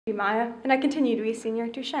Maya, and I continue to be senior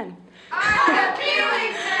at Duchenne. I have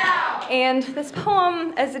feelings now! And this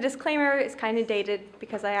poem, as a disclaimer, is kind of dated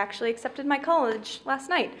because I actually accepted my college last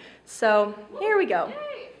night. So here we go.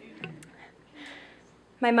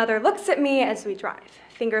 My mother looks at me as we drive,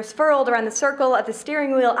 fingers furled around the circle of the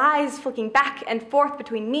steering wheel, eyes flicking back and forth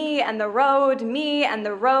between me and the road, me and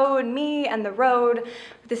the road, me and the road,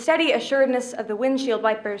 with the steady assuredness of the windshield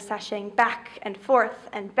wipers sashaying back and forth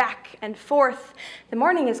and back and forth. The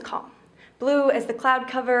morning is calm, blue as the cloud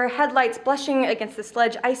cover, headlights blushing against the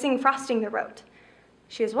sledge icing frosting the road.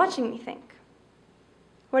 She is watching me think.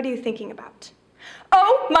 What are you thinking about?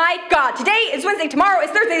 Oh my God, today is Wednesday, tomorrow is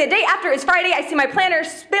Thursday, the day after is Friday. I see my planner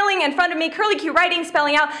spilling in front of me, curly Q writing,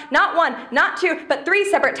 spelling out not one, not two, but 3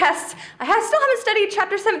 separate tests. I still haven't studied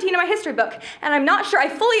chapter 17 of my history book, and I'm not sure I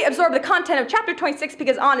fully absorbed the content of chapter 26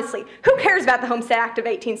 because honestly, who cares about the Homestead Act of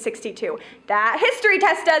 1862? That history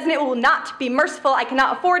test does, and it will not be merciful. I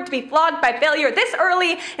cannot afford to be flogged by failure this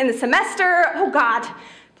early in the semester. Oh God,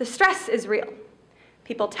 the stress is real.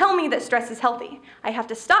 People tell me that stress is healthy. I have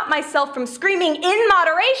to stop myself from screaming in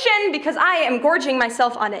moderation because I am gorging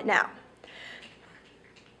myself on it now.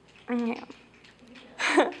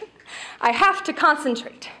 I have to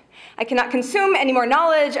concentrate. I cannot consume any more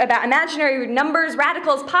knowledge about imaginary numbers,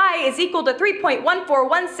 radicals. Pi is equal to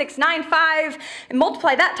 3.141695, and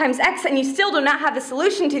multiply that times x, and you still do not have the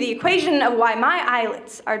solution to the equation of why my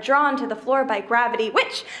eyelids are drawn to the floor by gravity,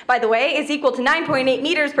 which, by the way, is equal to 9.8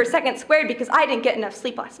 meters per second squared because I didn't get enough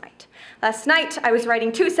sleep last night. Last night, I was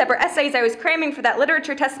writing 2 separate essays. I was cramming for that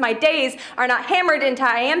literature test. My days are not hammered into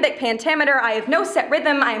iambic pentameter. I have no set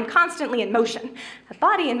rhythm. I am constantly in motion. A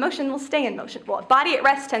body in motion will stay in motion. Well, a body at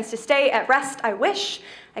rest tends to stay at rest. I wish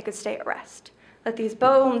I could stay at rest. Let these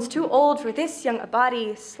bones, too old for this young a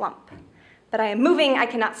body, slump. But I am moving. I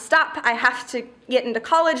cannot stop. I have to get into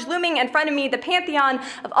college. Looming in front of me, the pantheon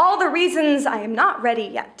of all the reasons I am not ready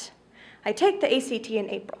yet. I take the ACT in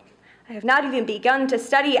April. I have not even begun to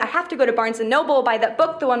study. I have to go to Barnes & Noble, buy that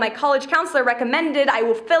book, the one my college counselor recommended. I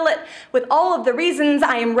will fill it with all of the reasons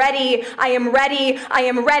I am ready, I am ready, I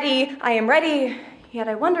am ready, I am ready. Yet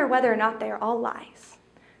I wonder whether or not they are all lies.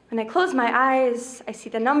 When I close my eyes, I see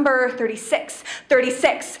the number 36,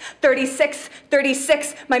 36, 36,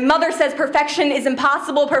 36. My mother says perfection is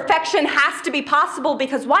impossible. Perfection has to be possible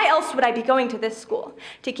because why else would I be going to this school?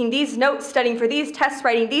 Taking these notes, studying for these tests,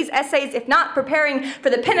 writing these essays, if not preparing for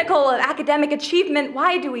the pinnacle of academic achievement,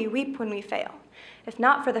 why do we weep when we fail? If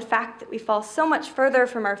not for the fact that we fall so much further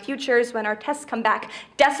from our futures when our tests come back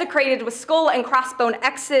desecrated with skull and crossbone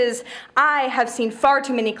X's. I have seen far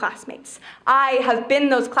too many classmates. I have been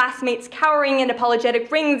those classmates cowering in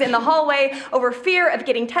apologetic rings in the hallway over fear of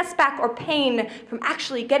getting tests back or pain from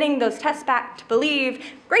actually getting those tests back to believe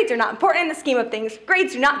grades are not important in the scheme of things.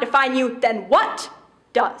 Grades do not define you. Then what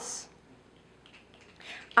does?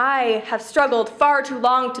 I have struggled far too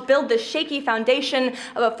long to build this shaky foundation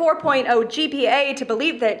of a 4.0 GPA to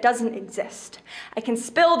believe that it doesn't exist. I can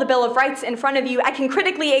spill the Bill of Rights in front of you. I can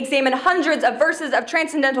critically examine hundreds of verses of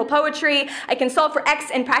transcendental poetry. I can solve for X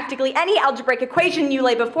in practically any algebraic equation you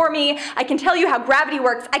lay before me. I can tell you how gravity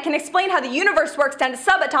works. I can explain how the universe works down to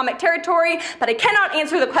subatomic territory, but I cannot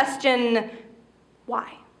answer the question,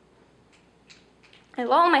 why? I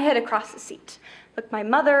loll my head across the seat. Look my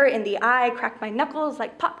mother in the eye, crack my knuckles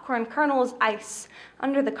like popcorn kernels, ice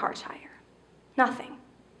under the car tire. Nothing.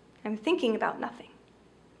 I'm thinking about nothing.